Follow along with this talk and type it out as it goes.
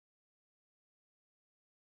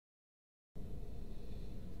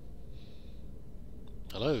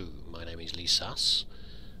Hello, my name is Lisas,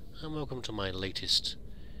 and welcome to my latest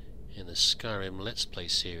in the Skyrim Let's Play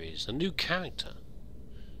series, a new character.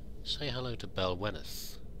 Say hello to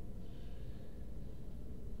Belweneth.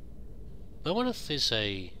 Belweneth is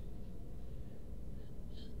a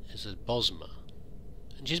Bosmer,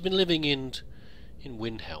 and she's been living in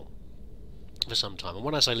Windhelm for some time. And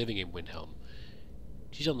when I say living in Windhelm,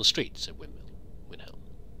 she's on the streets of Windhelm.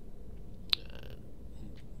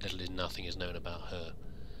 Little to nothing is known about her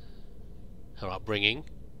upbringing.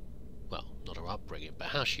 Well, not her upbringing, but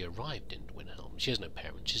how she arrived in Windhelm. She has no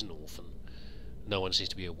parents, she's an orphan. No one seems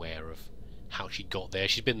to be aware of how she got there.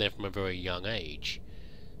 She's been there from a very young age,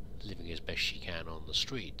 living as best she can on the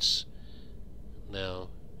streets. Now,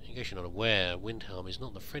 in case you're not aware, Windhelm is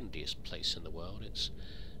not the friendliest place in the world. It's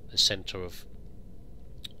the centre of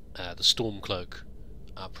the Stormcloak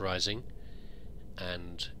uprising,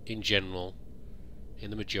 and in general,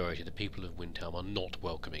 in the majority, the people of Windhelm are not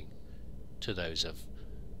welcoming to those of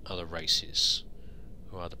other races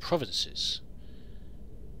or other provinces.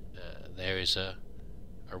 There is a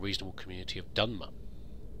reasonable community of Dunmer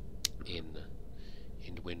in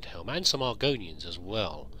Windhelm, and some Argonians as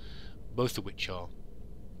well, both of which are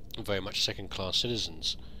very much second-class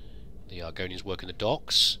citizens. The Argonians work in the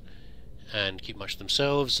docks and keep much to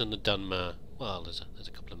themselves, and the Dunmer, well, there's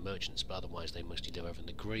a couple of merchants, but otherwise they mostly live over in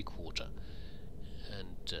the Grey Quarter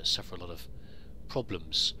and suffer a lot of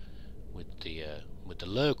problems with the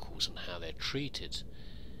locals and how they're treated.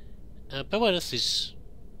 Belweneth is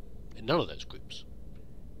in none of those groups.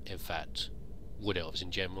 In fact, wood elves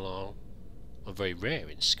in general are very rare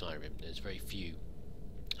in Skyrim. There's very few,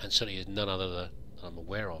 and certainly there's none other that I'm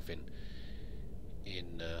aware of in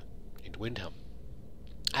Windhelm.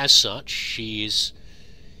 As such, she is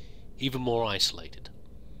even more isolated.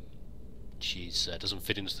 She doesn't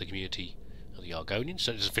fit into the community of the Argonians,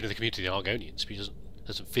 so it doesn't fit in the community of the Argonians, but she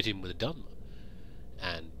doesn't fit in with the Dunmer,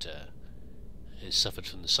 and has suffered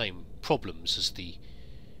from the same problems as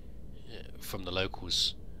from the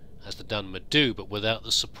locals as the Dunmer do, but without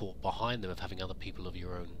the support behind them of having other people of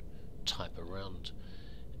your own type around.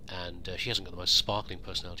 And she hasn't got the most sparkling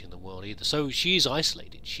personality in the world either, so she is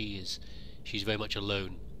isolated. She's very much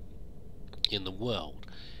alone in the world.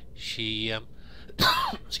 She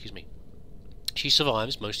excuse me. She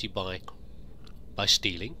survives mostly by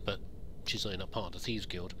stealing, but she's not part of the Thieves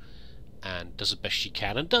Guild, and does the best she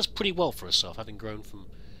can, and does pretty well for herself, having grown from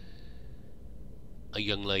a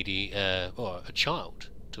young lady, or a child,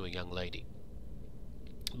 to a young lady.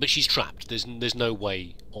 But she's trapped. There's no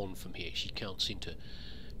way on from here. She can't seem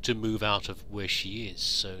to move out of where she is,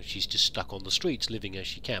 so she's just stuck on the streets, living as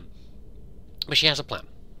she can. But she has a plan,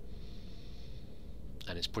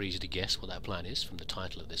 and it's pretty easy to guess what that plan is from the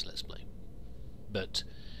title of this Let's Play. But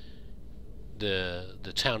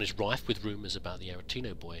the town is rife with rumours about the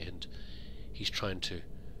Aretino boy, and he's trying to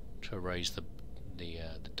raise the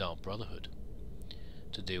Dark Brotherhood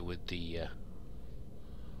to deal with the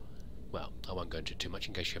well, I won't go into it too much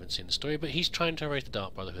in case you haven't seen the story, but he's trying to raise the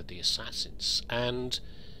Dark Brotherhood, the assassins. And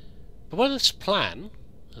Belweneth's plan,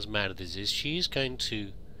 as mad as it is,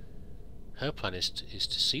 her plan is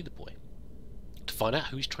to see the boy, to find out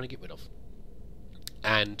who he's trying to get rid of,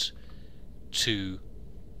 and to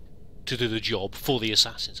do the job for the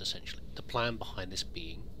assassins, essentially. The plan behind this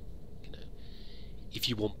being, if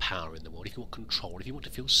you want power in the world, if you want control, if you want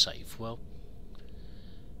to feel safe, well,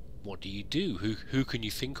 what do you do? Who can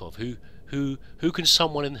you think of? Who can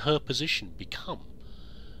someone in her position become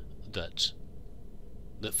that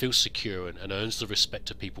feels secure and earns the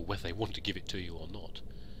respect of people, whether they want to give it to you or not?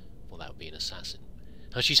 Well, that would be an assassin.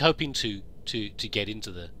 Now she's hoping to get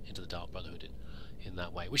into the Dark Brotherhood in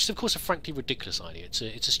that way, which is of course a frankly ridiculous idea. It's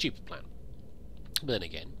a stupid plan, but then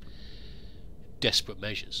again, desperate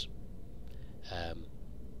measures.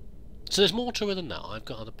 So there's more to her than that. I've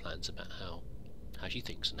got other plans about how she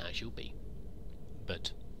thinks and how she'll be,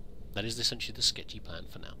 but that is essentially the sketchy plan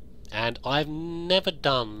for now. And I've never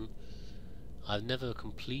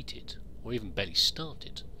completed, or even barely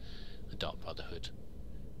started, the Dark Brotherhood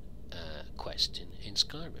quest in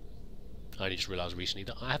Skyrim. I only just realised recently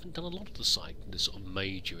that I haven't done a lot of the sort of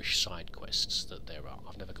majorish side quests that there are.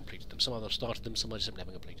 I've never completed them. Some I've started them, some I just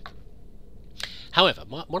haven't completed them. However,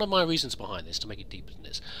 one of my reasons behind this, to make it deeper than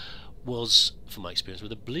this, was from my experience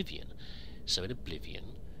with Oblivion. So in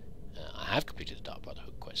Oblivion, I have completed the Dark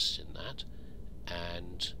Brotherhood quests in that,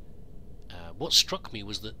 and what struck me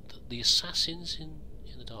was that the assassins in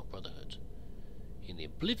the Dark Brotherhood, in the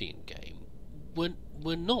Oblivion game,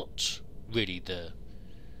 were not really the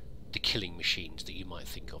killing machines that you might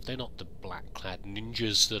think of. They're not the black-clad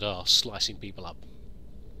ninjas that are slicing people up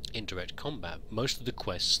in direct combat. Most of the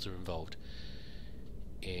quests that are involved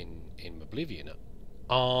in Oblivion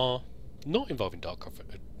are not involving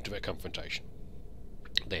direct confrontation.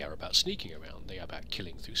 They are about sneaking around. They are about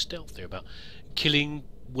killing through stealth. They're about killing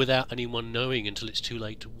without anyone knowing until it's too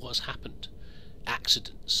late what's happened.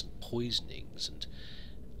 Accidents and poisonings and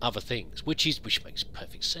other things, which makes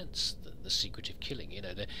perfect sense. The secretive killing, you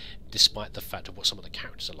know, despite the fact of what some of the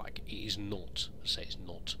characters are like, it is not. It's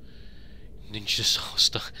not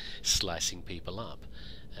ninja slicing people up,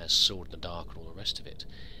 sword in the dark and all the rest of it.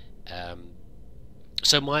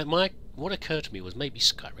 So what occurred to me was maybe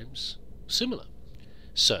Skyrim's similar.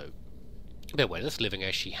 So Belweneth, living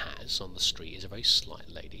as she has on the street, is a very slight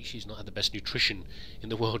lady. She's not had the best nutrition in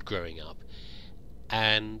the world growing up,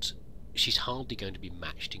 and she's hardly going to be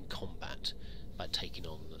matched in combat by taking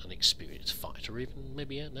on an experienced fighter, or even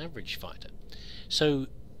maybe an average fighter. So,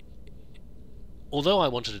 although I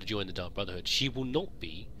wanted her to join the Dark Brotherhood, she will not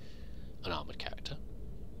be an armoured character.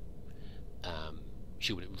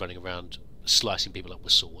 She will be running around slicing people up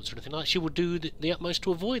with swords or anything like that. She will do the utmost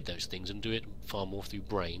to avoid those things and do it far more through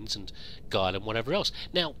brains and guile and whatever else.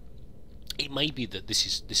 Now, it may be that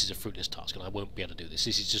this is a fruitless task and I won't be able to do this.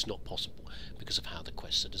 This is just not possible because of how the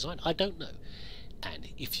quests are designed. I don't know. And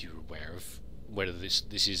if you're aware of whether this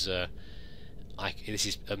is an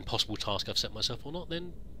impossible task I've set myself or not,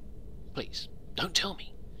 then please don't tell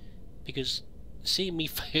me, because seeing me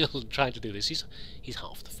fail trying to do this is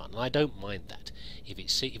half the fun, and I don't mind that. If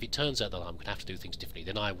it turns out that I'm going to have to do things differently,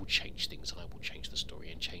 then I will change things. I will change the story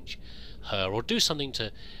and change her, or do something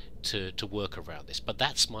to work around this. But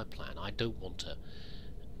that's my plan. I don't want a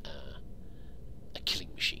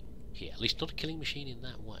killing machine here, at least not a killing machine in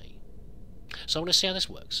that way. So I want to see how this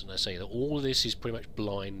works, and I say that all of this is pretty much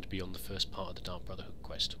blind beyond the first part of the Dark Brotherhood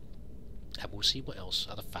quest, and we'll see what else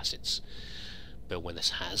other facets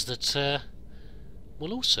Belweneth has that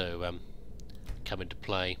will also come into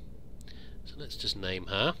play. So let's just name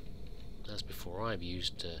her. As before, I've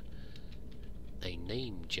used a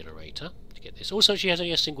name generator to get this. Also, she has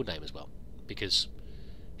only a single name as well, because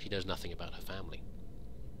she knows nothing about her family.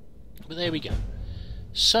 But there we go.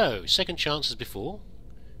 So, second chance as before,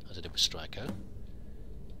 as I did with Striker.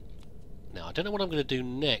 Now, I don't know what I'm going to do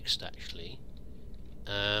next, actually.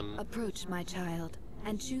 Approach, my child,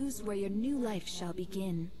 and choose where your new life shall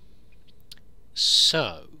begin.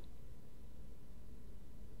 So,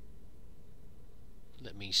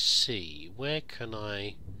 let me see. Where can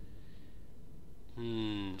I?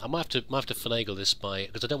 I might have to finagle this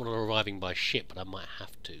because I don't want to arriving by ship, but I might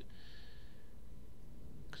have to,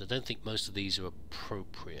 because I don't think most of these are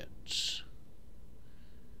appropriate.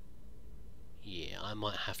 Yeah, I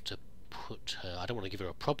might have to put her. I don't want to give her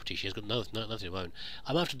a property. She has got nothing of her own.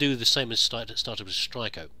 I might have to do the same as started with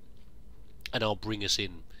Striker, and I'll bring us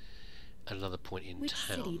in at another point in Which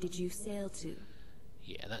town. Which city did you sail to?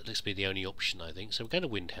 Yeah, that looks to be the only option, I think. So we're going to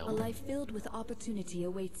Windhelm. A life filled with opportunity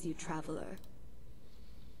awaits you, traveller.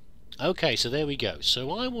 Okay, so there we go.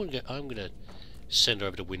 So I'm going to send her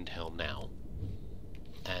over to Windhelm now,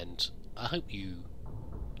 and I hope you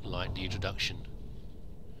liked the introduction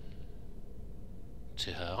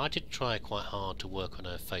to her. I did try quite hard to work on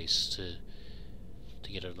her face to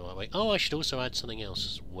get her in the right way. Oh, I should also add something else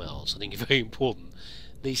as well, something very important.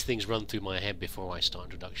 These things run through my head before I start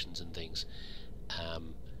introductions and things,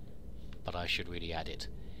 but I should really add it.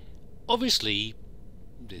 Obviously,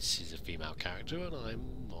 this is a female character and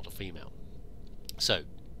I'm not a female. So,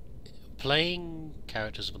 playing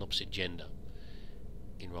characters of an opposite gender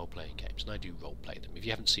in role-playing games, and I do role-play them. If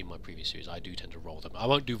you haven't seen my previous series, I do tend to role them. I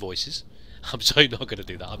won't do voices. I'm sorry, not going to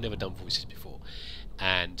do that. I've never done voices before,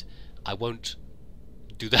 and I won't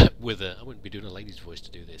do that with a. I wouldn't be doing a lady's voice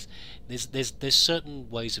to do this. There's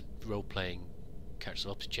certain ways of role-playing characters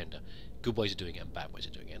of opposite gender, good ways of doing it and bad ways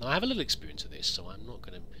of doing it. And I have a little experience of this, so I'm not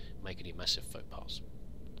going to make any massive faux pas.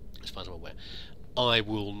 As far as I'm aware, I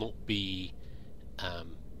will not be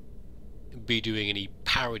doing any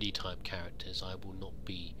parody type characters. I will not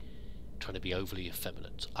be trying to be overly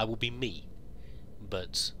effeminate. I will be me,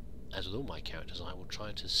 but as with all my characters, I will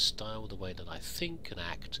try to style the way that I think and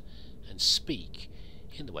act and speak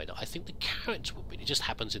in the way that I think the character will be. It just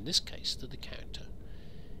happens in this case that the character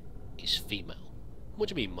is female. What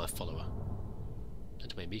do you mean, my follower?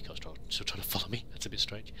 That made me still trying to follow me. That's a bit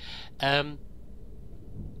strange.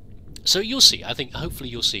 So you'll see. I think hopefully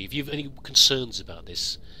you'll see. If you've any concerns about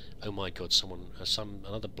this, oh my God,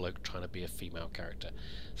 another bloke trying to be a female character,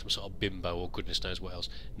 some sort of bimbo or goodness knows what else.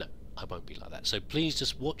 No, I won't be like that. So please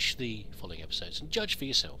just watch the following episodes and judge for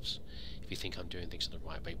yourselves if you think I'm doing things in the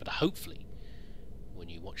right way. But hopefully, when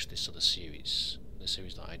you watch this sort of series, the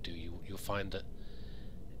series that I do, you'll find that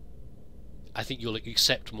I think you'll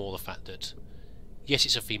accept more the fact that yes,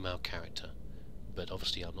 it's a female character, but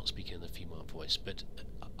obviously I'm not speaking in the female voice. But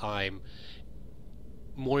I'm,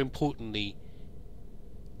 more importantly,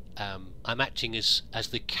 I'm acting as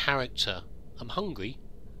the character. I'm hungry.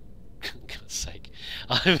 For God's sake,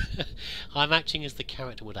 I'm acting as the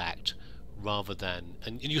character would act, rather than,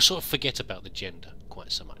 and you sort of forget about the gender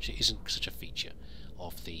quite so much. It isn't such a feature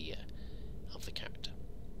of the character.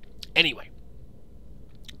 Anyway,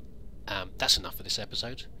 that's enough for this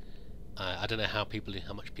episode. I don't know how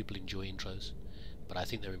much people enjoy intros, but I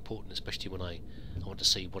think they're important, especially when I want to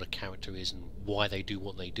see what a character is and why they do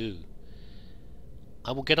what they do.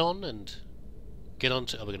 I will get on to.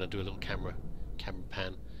 Oh, we're going to do a little camera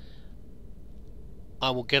pan. I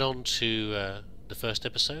will get on to the first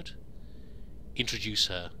episode, introduce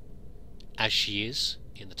her as she is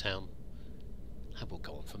in the town, and we'll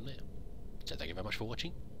go on from there. So thank you very much for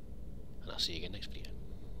watching, and I'll see you again next video.